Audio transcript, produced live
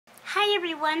Hi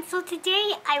everyone, so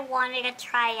today I wanted to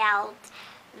try out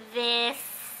this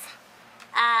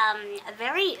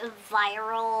very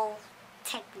viral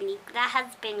technique that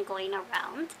has been going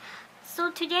around. So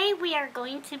today we are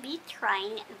going to be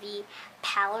trying the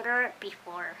powder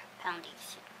before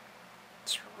foundation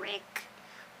trick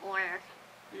or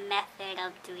method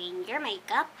of doing your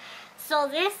makeup. So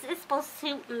this is supposed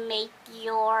to make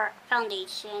your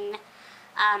foundation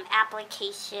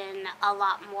application a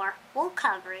lot more full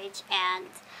coverage and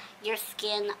your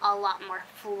skin a lot more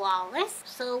flawless.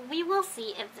 So we will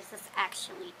see if this is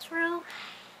actually true,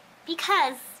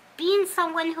 because being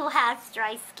someone who has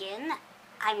dry skin,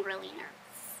 I'm really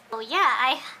nervous. So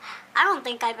yeah, I don't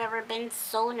think I've ever been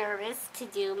so nervous to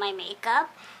do my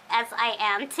makeup as I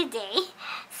am today.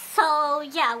 So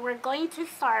yeah, we're going to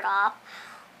start off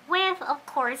with, of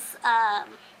course,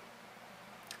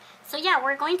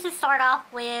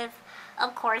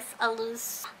 a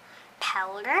loose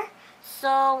powder.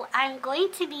 So I'm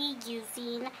going to be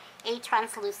using a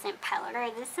translucent powder.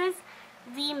 This is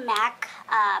the MAC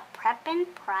Prep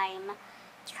and Prime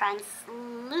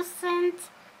Translucent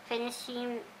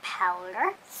Finishing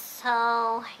Powder.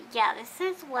 So yeah, this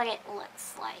is what it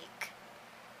looks like.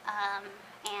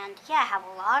 And yeah, I have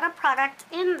a lot of product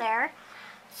in there.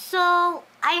 So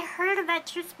I heard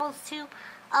that you're supposed to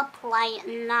apply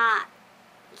not,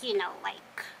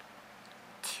 like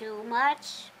too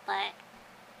much, but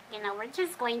we're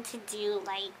just going to do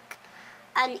like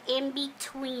an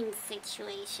in-between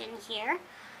situation here.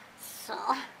 So,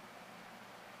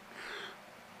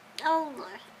 oh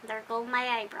Lord, there go my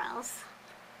eyebrows.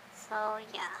 So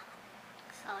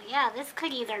yeah, this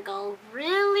could either go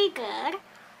really good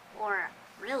or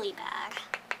really bad.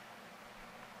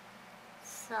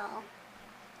 So,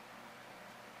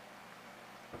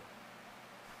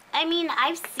 I mean,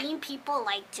 I've seen people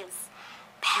like just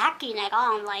packing it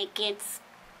on like it's,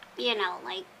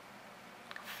 like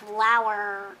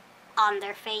flour on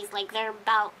their face, like they're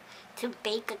about to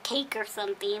bake a cake or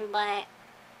something, but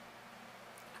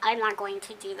I'm not going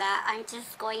to do that. I'm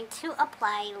just going to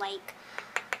apply like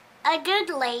a good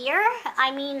layer.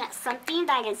 I mean, something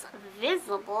that is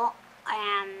visible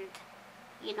and,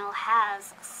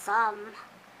 has some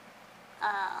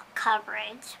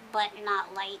coverage, but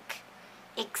not like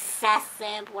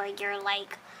excessive where you're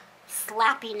like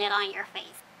slapping it on your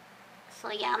face.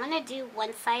 So yeah, I'm gonna do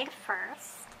one side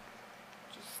first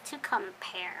just to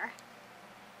compare.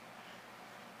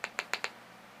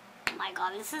 Oh my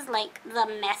god, this is like the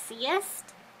messiest.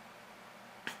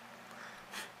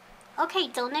 Okay,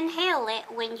 don't inhale it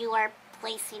when you are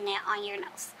placing it on your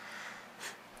nose.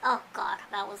 Oh god,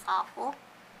 that was awful.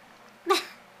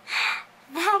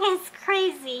 That is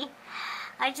crazy.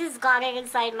 I just got it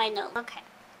inside my nose. Okay.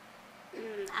 I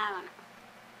don't know.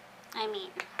 I mean,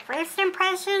 first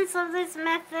impressions of this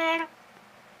method,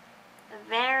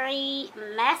 very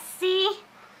messy,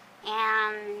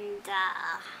 and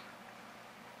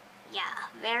yeah,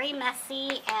 very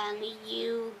messy, and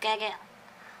you get it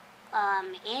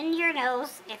in your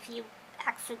nose if you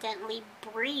accidentally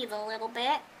breathe a little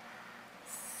bit.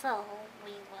 So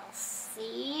we will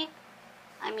see.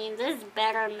 I mean, this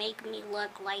better make me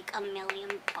look like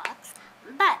 $1,000,000.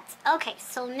 But, okay,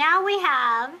 so now we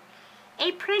have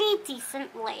a pretty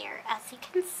decent layer, as you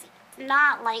can see.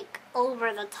 Not like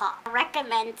over the top.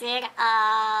 Recommended,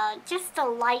 just a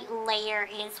light layer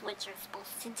is what you're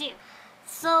supposed to do.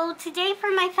 So today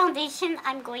for my foundation,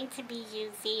 I'm going to be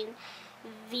using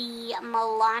the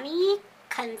Milani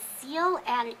Conceal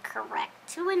and Correct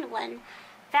 2-in-1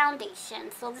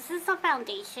 foundation. So this is a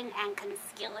foundation and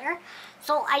concealer.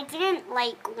 So I didn't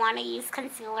like want to use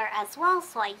concealer as well,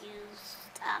 so I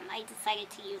decided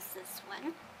to use this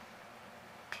one.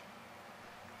 Okay.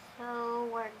 So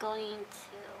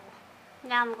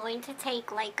now I'm going to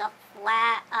take like a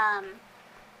flat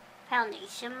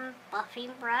foundation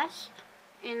buffing brush,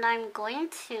 and I'm going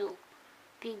to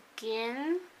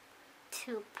begin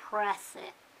to press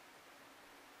it.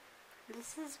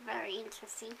 This is very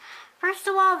interesting. First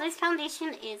of all, this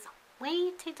foundation is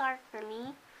way too dark for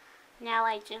me. Now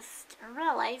I just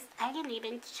realized I didn't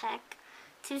even check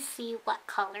to see what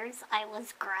colors I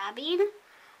was grabbing.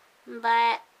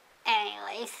 But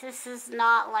anyways, this is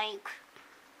not like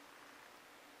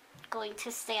going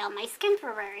to stay on my skin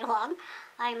for very long,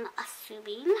 I'm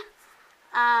assuming.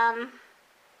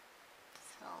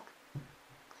 So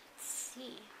let's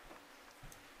see.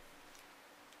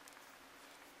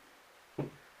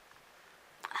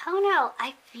 I don't know,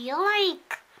 I feel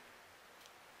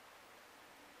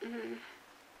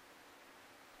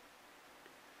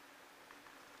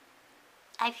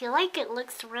like it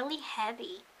looks really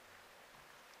heavy.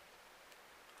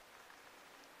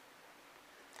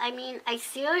 I mean, I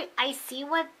see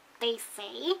what they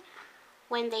say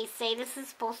when they say this is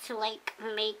supposed to like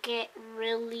make it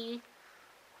really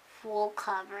full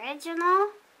coverage and all,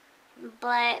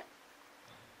 but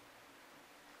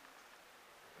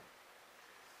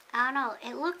I don't know,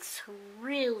 it looks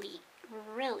really,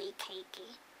 really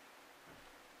cakey.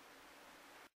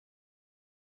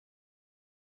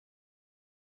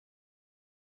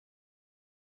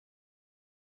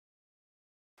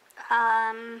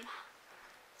 Um,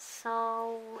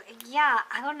 so yeah,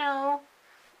 I don't know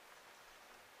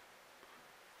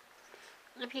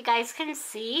if you guys can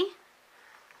see,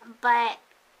 but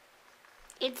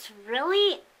it's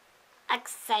really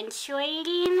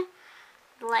accentuating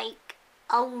like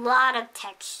a lot of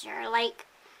texture, like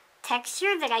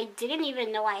texture that I didn't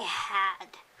even know I had.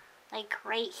 Like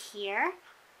right here,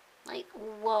 like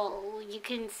whoa, you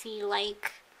can see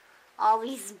like all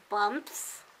these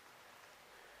bumps.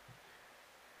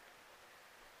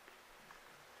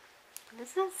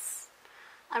 This is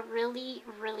a really,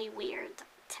 really weird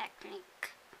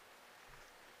technique.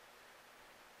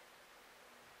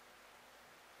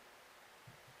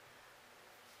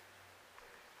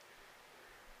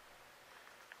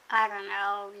 I don't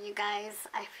know, you guys.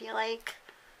 I feel like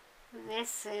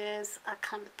this is a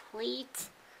complete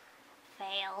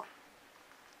fail.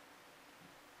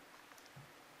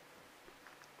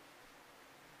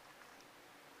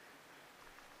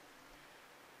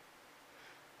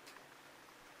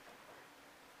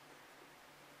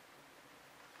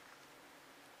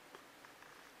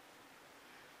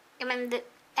 I mean,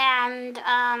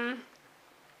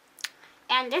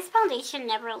 and this foundation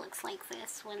never looks like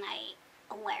this when I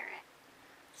wear it.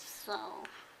 So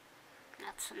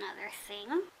that's another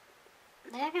thing.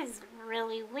 That is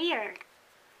really weird.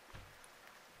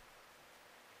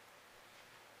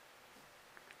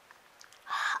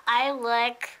 I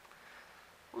look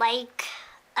like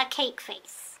a cake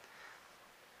face.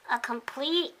 A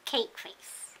complete cake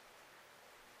face.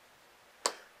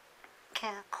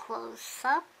 Okay, close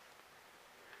up.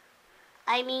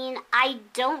 I mean, I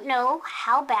don't know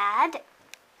how bad.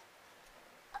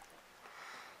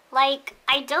 Like,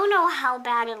 I don't know how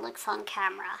bad it looks on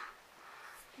camera.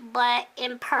 But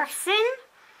in person,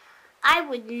 I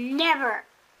would never,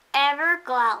 ever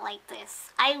go out like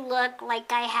this. I look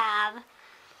like I have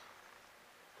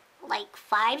like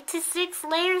 5 to 6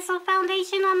 layers of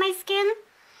foundation on my skin.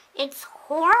 It's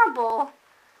horrible.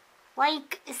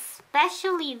 Like,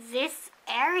 especially this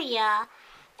area.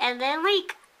 And then,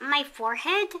 like, my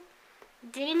forehead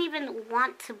didn't even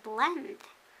want to blend.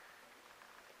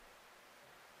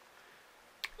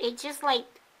 It just, like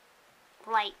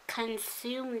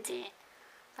consumed it.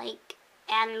 Like,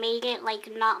 and made it, like,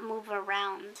 not move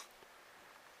around.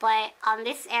 But on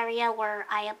this area where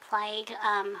I applied,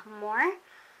 more,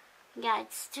 yeah,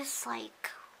 it's just,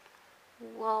 like,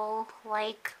 whoa,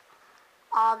 like,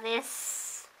 all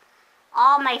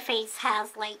my face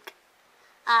has, like,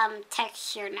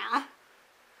 texture now.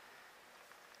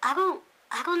 I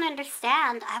don't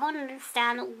understand. I don't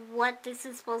understand what this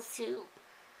is supposed to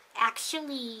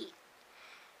actually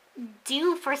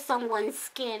do for someone's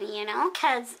skin, you know?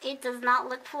 Because it does not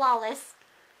look flawless.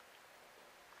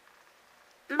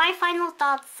 My final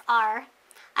thoughts are,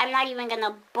 I'm not even going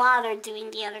to bother doing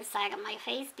the other side of my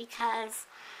face because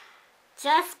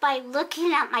just by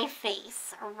looking at my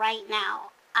face right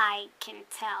now, I can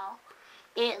tell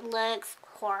it looks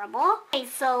horrible. Okay,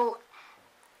 so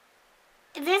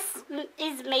this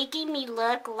is making me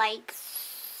look like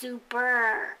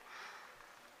super,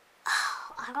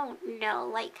 I don't know,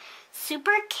 like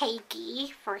super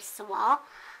cakey, first of all.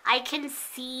 I can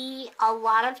see a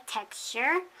lot of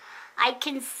texture. I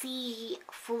can see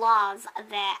flaws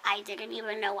that I didn't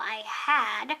even know I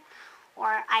had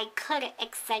or I could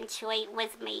accentuate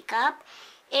with makeup.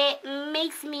 It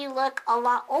makes me look a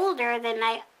lot older than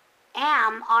I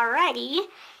am already,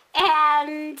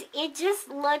 and it just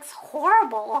looks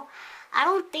horrible. I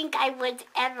don't think I would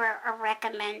ever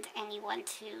recommend anyone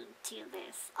to do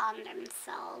this on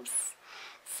themselves.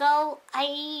 So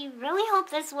I really hope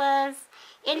this was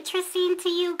interesting to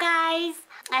you guys.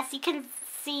 As you can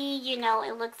see, you know,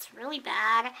 it looks really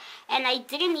bad, and I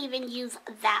didn't even use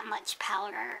that much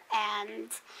powder,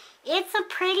 and it's a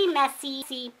pretty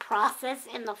messy process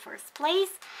in the first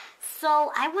place,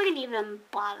 so I wouldn't even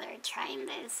bother trying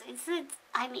this.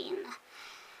 I mean,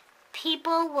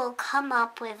 people will come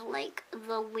up with like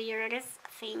the weirdest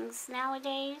things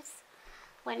nowadays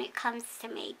when it comes to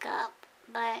makeup,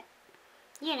 but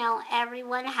you know,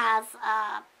 everyone has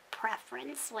a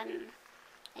preference when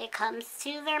it comes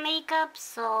to their makeup,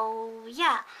 so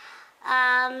yeah.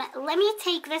 Let me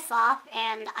take this off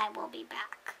and I will be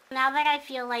back. Now that I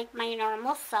feel like my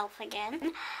normal self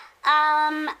again,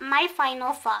 my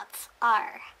final thoughts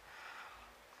are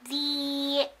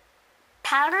the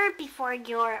powder before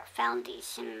your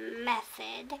foundation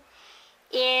method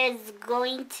is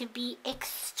going to be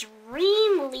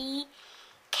extremely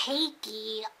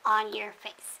cakey on your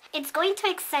face. It's going to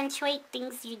accentuate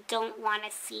things you don't want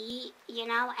to see, you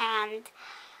know, and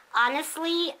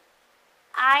honestly,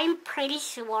 I'm pretty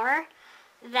sure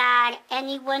that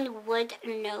anyone would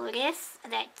notice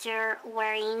that you're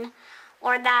wearing,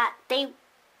 or that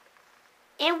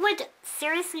it would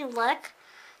seriously look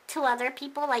to other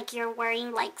people like you're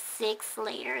wearing like 6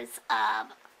 layers of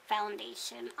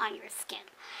foundation on your skin.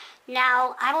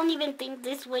 Now, I don't even think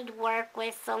this would work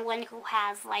with someone who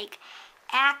has like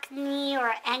acne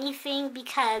or anything,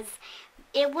 because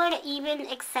it would even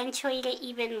accentuate it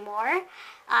even more,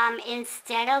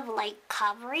 instead of like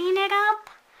covering it up.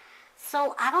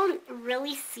 So I don't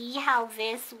really see how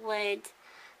this would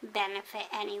benefit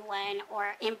anyone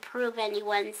or improve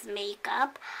anyone's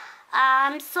makeup.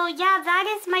 So yeah,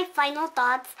 that is my final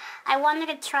thoughts. I wanted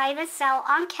to try this out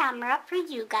on camera for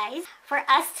you guys, for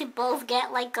us to both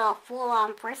get like a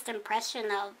full-on first impression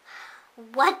of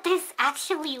what this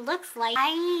actually looks like.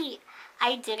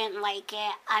 I didn't like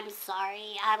it. I'm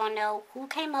sorry. I don't know who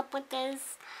came up with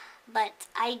this, but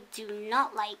I do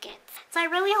not like it. So I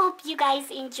really hope you guys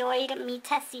enjoyed me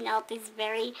testing out this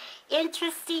very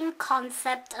interesting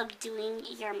concept of doing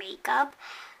your makeup,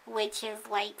 which is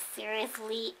like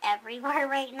seriously everywhere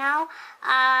right now.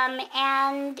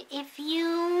 And if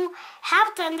you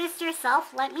have done this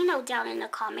yourself, let me know down in the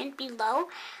comment below.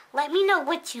 Let me know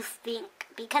what you think,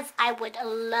 because I would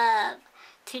love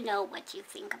to know what you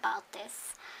think about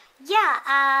this. Yeah,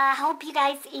 I hope you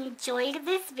guys enjoyed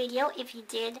this video. If you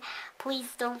did, please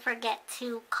don't forget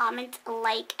to comment,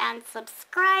 like, and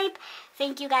subscribe.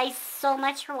 Thank you guys so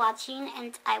much for watching,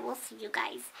 and I will see you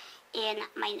guys in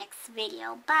my next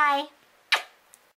video. Bye!